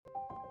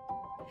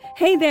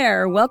Hey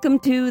there, welcome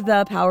to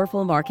the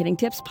Powerful Marketing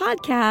Tips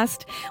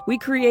Podcast. We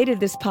created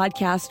this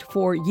podcast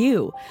for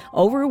you,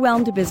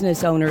 overwhelmed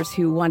business owners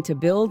who want to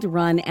build,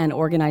 run, and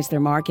organize their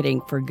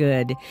marketing for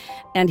good.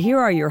 And here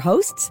are your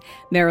hosts,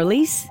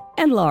 Marilise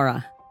and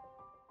Laura.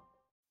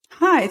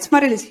 Hi, it's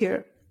Marilise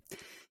here.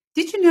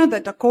 Did you know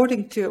that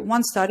according to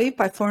one study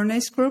by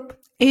Fornes Group,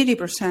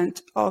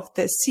 80% of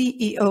the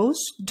CEOs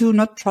do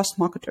not trust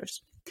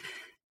marketers?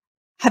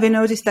 Have you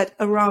noticed that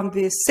around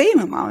the same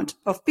amount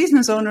of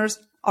business owners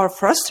are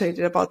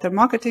frustrated about their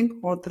marketing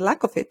or the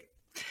lack of it,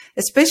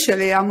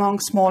 especially among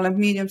small and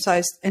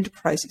medium-sized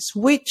enterprises,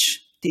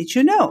 which, did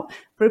you know,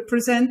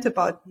 represent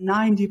about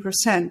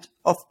 90%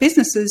 of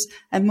businesses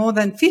and more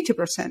than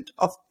 50%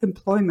 of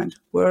employment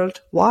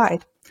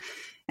worldwide.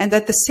 And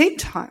at the same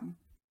time,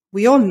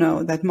 we all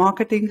know that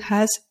marketing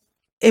has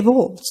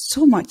evolved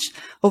so much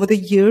over the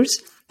years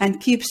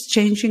and keeps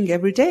changing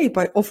every day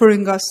by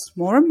offering us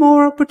more and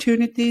more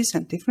opportunities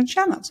and different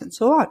channels and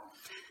so on.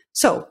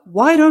 So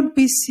why don't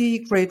we see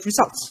great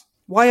results?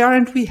 Why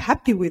aren't we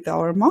happy with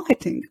our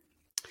marketing?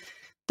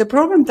 The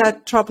problem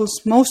that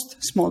troubles most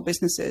small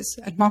businesses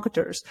and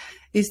marketers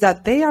is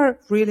that they are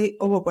really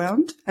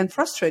overwhelmed and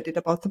frustrated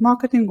about the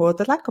marketing or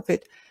the lack of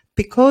it,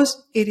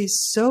 because it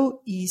is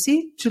so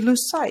easy to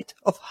lose sight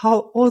of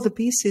how all the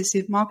pieces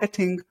in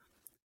marketing,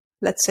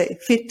 let's say,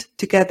 fit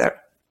together.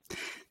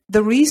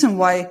 The reason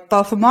why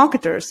Powerful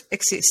Marketers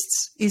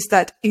exists is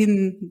that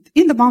in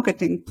the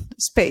marketing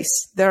space,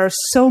 there are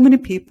so many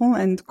people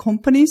and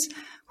companies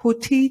who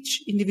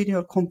teach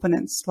individual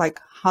components, like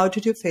how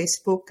to do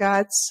Facebook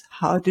ads,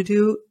 how to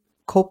do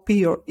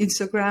copy or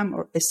Instagram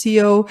or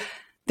SEO.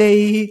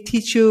 They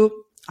teach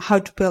you how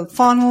to build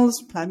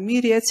funnels, plan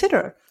media,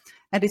 etc.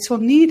 And it's all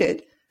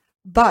needed.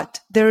 But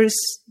there is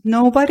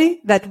nobody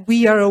that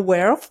we are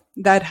aware of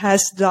that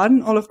has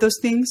done all of those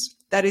things,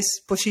 that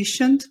is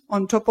positioned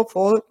on top of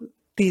all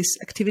these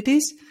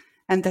activities,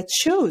 and that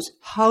shows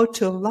how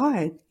to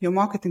align your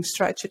marketing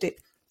strategy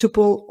to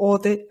pull all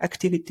the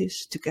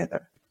activities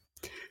together.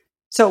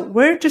 So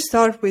where to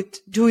start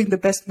with doing the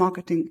best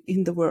marketing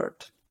in the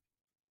world?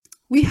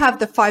 We have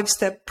the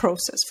 5-step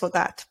process for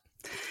that.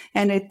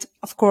 And it,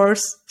 of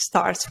course,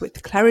 starts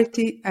with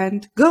clarity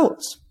and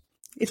goals.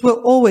 It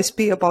will always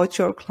be about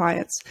your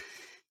clients.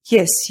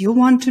 Yes, you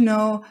want to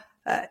know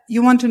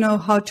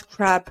how to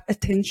grab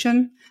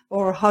attention,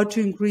 or how to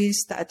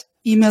increase that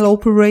email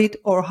open rate,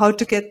 or how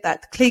to get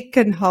that click,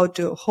 and how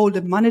to hold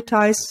and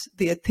monetize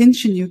the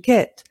attention you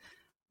get.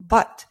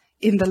 But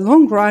in the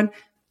long run,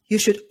 you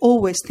should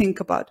always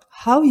think about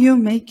how you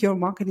make your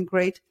marketing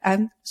great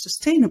and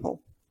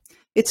sustainable.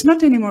 It's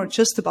not anymore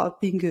just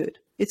about being good.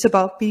 It's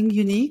about being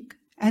unique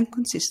and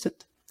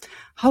consistent.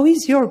 How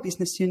is your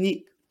business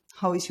unique?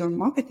 How is your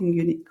marketing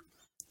unique?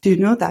 Do you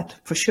know that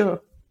for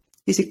sure?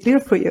 Is it clear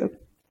for you?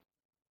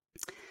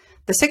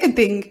 The second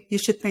thing you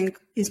should think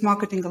is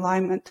marketing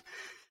alignment.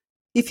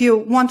 If you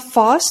want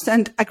fast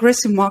and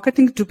aggressive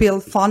marketing to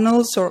build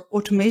funnels or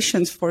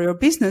automations for your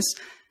business,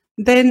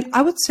 then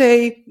I would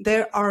say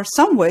there are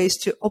some ways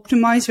to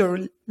optimize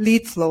your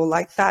lead flow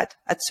like that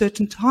at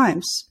certain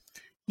times.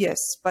 Yes,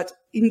 but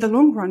in the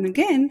long run,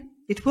 again,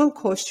 it will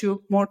cost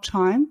you more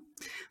time,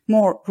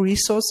 more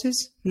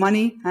resources,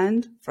 money,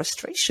 and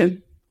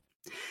frustration.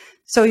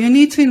 So you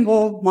need to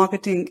involve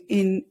marketing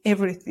in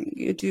everything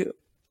you do.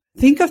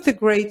 Think of the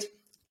great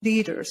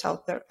leaders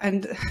out there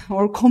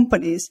or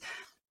companies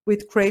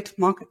with great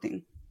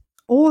marketing.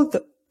 All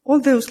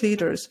those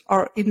leaders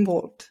are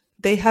involved.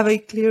 They have a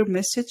clear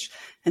message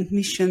and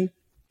mission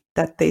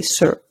that they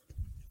serve.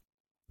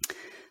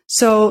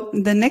 So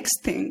the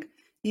next thing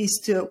is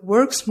to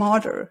work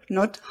smarter,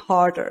 not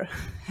harder.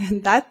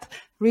 And that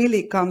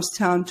really comes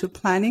down to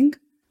planning,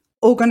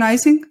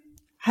 organizing,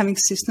 having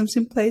systems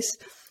in place,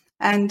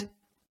 and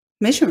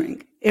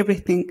measuring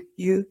everything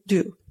you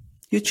do.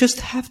 You just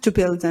have to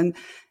build and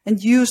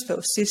use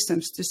those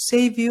systems to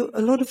save you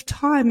a lot of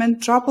time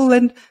and trouble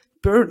and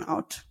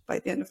burnout by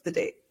the end of the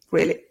day,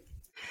 really.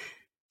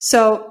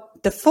 So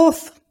the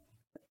fourth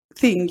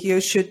thing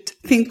you should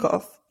think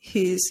of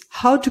is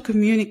how to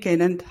communicate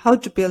and how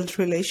to build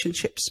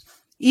relationships.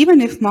 Even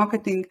if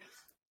marketing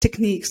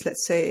techniques,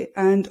 let's say,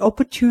 and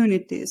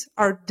opportunities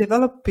are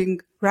developing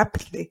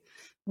rapidly,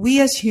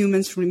 we as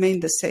humans remain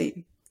the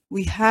same.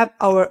 We have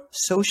our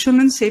social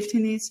and safety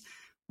needs.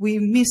 We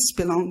miss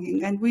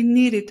belonging, and we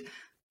need it,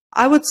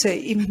 I would say,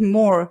 even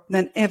more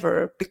than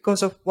ever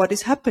because of what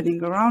is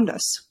happening around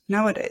us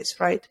nowadays,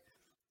 right?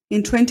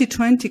 In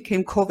 2020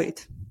 came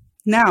COVID.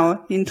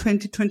 Now, in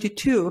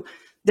 2022,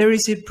 there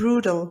is a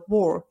brutal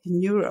war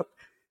in Europe.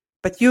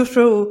 But you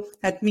throw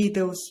at me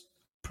those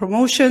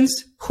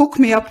promotions, hook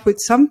me up with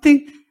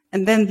something,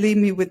 and then leave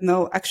me with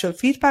no actual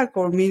feedback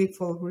or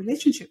meaningful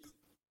relationship.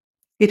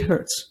 It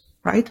hurts,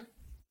 right?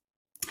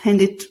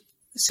 And it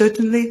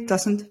certainly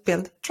doesn't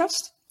build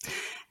trust.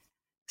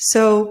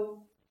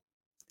 So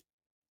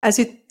as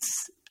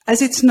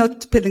it's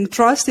not building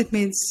trust, it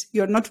means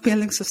you're not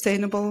building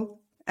sustainable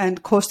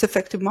and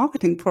cost-effective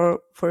marketing for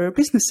your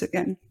business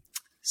again.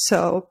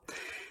 So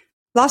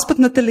last but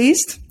not the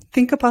least,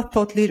 think about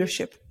thought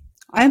leadership.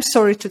 I am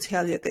sorry to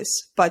tell you this,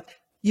 but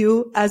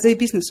you as a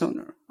business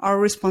owner are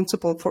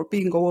responsible for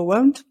being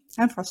overwhelmed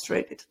and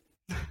frustrated.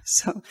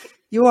 So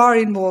you are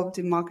involved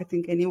in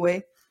marketing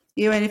anyway,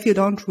 even if you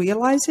don't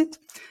realize it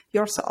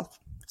yourself.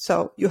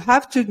 So you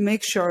have to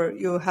make sure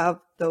you have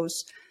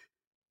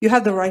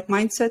the right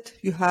mindset,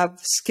 you have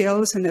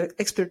skills and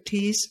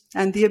expertise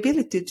and the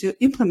ability to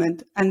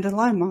implement and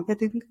align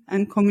marketing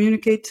and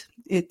communicate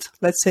it,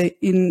 let's say,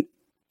 in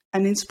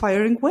an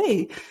inspiring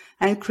way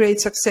and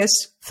create success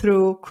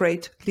through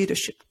great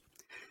leadership.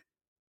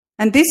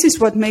 And this is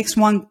what makes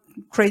one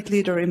great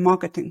leader in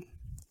marketing.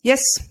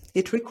 Yes,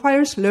 it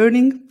requires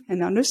learning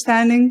and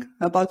understanding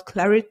about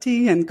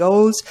clarity and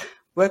goals,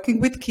 working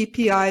with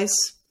KPIs,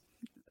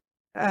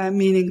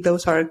 meaning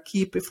those are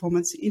key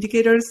performance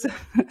indicators.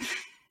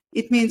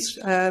 It means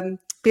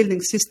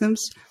building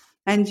systems,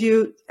 and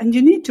you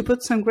need to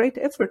put some great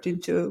effort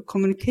into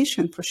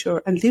communication for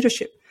sure and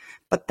leadership.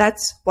 But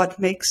that's what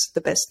makes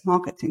the best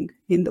marketing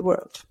in the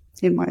world,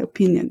 in my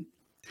opinion.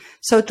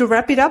 So to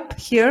wrap it up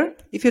here,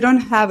 if you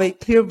don't have a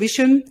clear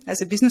vision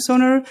as a business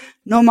owner,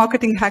 no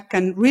marketing hack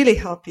can really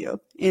help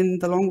you in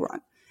the long run.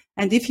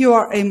 And if you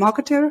are a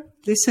marketer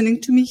listening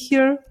to me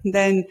here,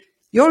 then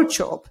your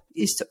job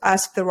is to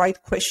ask the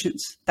right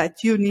questions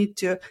that you need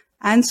to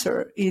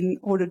answer in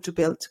order to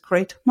build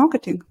great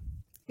marketing.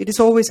 It is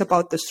always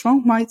about the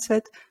strong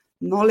mindset,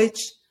 knowledge,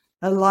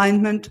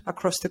 alignment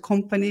across the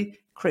company,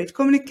 great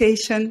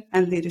communication,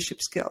 and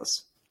leadership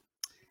skills.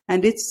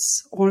 And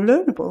it's all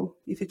learnable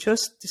if you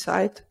just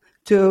decide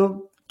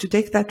to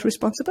take that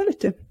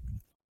responsibility.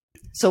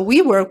 So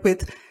we work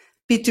with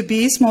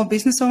B2B small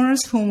business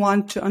owners who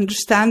want to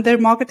understand their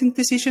marketing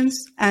decisions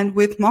and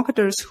with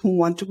marketers who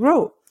want to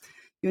grow.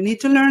 You need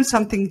to learn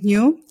something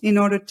new in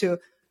order to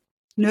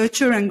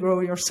nurture and grow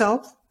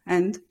yourself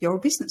and your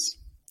business.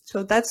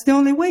 So that's the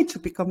only way to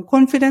become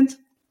confident,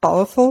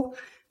 powerful,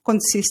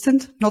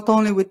 consistent, not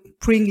only with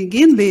bringing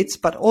in leads,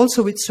 but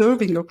also with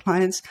serving your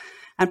clients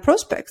and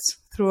prospects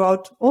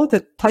throughout all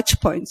the touch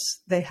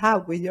points they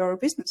have with your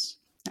business.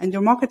 And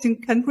your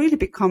marketing can really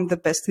become the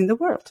best in the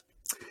world.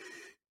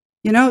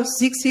 You know,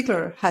 Zig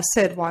Ziglar has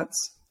said once,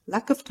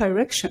 lack of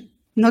direction,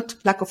 not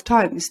lack of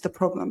time is the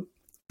problem,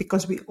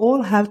 because we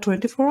all have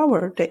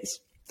 24-hour days.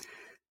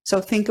 So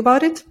think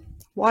about it.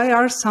 Why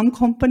are some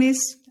companies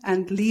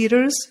and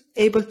leaders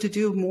able to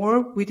do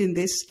more within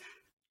this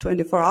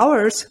 24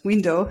 hours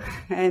window?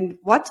 And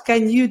what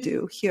can you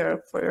do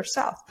here for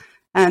yourself?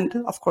 And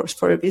of course,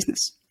 for your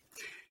business.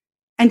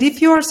 And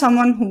if you are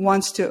someone who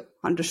wants to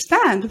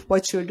understand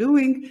what you're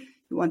doing,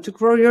 you want to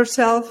grow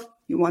yourself,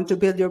 you want to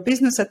build your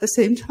business at the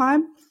same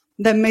time,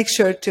 then make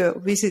sure to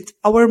visit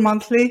our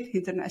monthly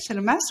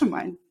international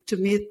mastermind to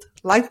meet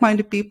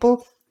like-minded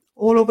people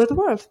all over the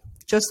world.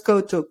 Just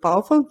go to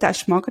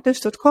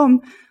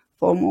powerful-marketers.com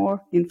for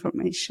more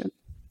information.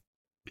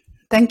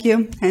 Thank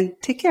you and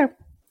take care.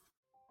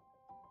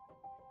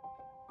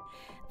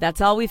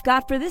 That's all we've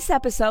got for this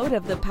episode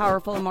of the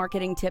Powerful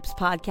Marketing Tips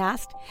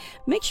podcast.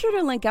 Make sure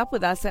to link up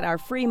with us at our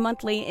free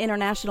monthly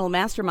international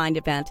mastermind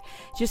event.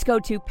 Just go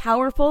to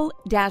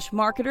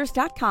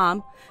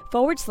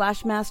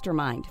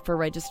powerful-marketers.com/mastermind for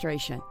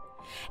registration.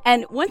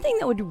 And one thing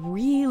that would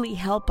really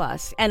help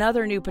us and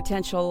other new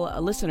potential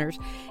listeners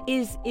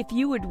is if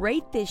you would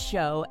rate this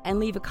show and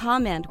leave a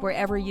comment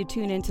wherever you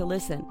tune in to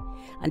listen.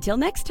 Until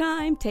next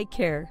time, take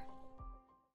care.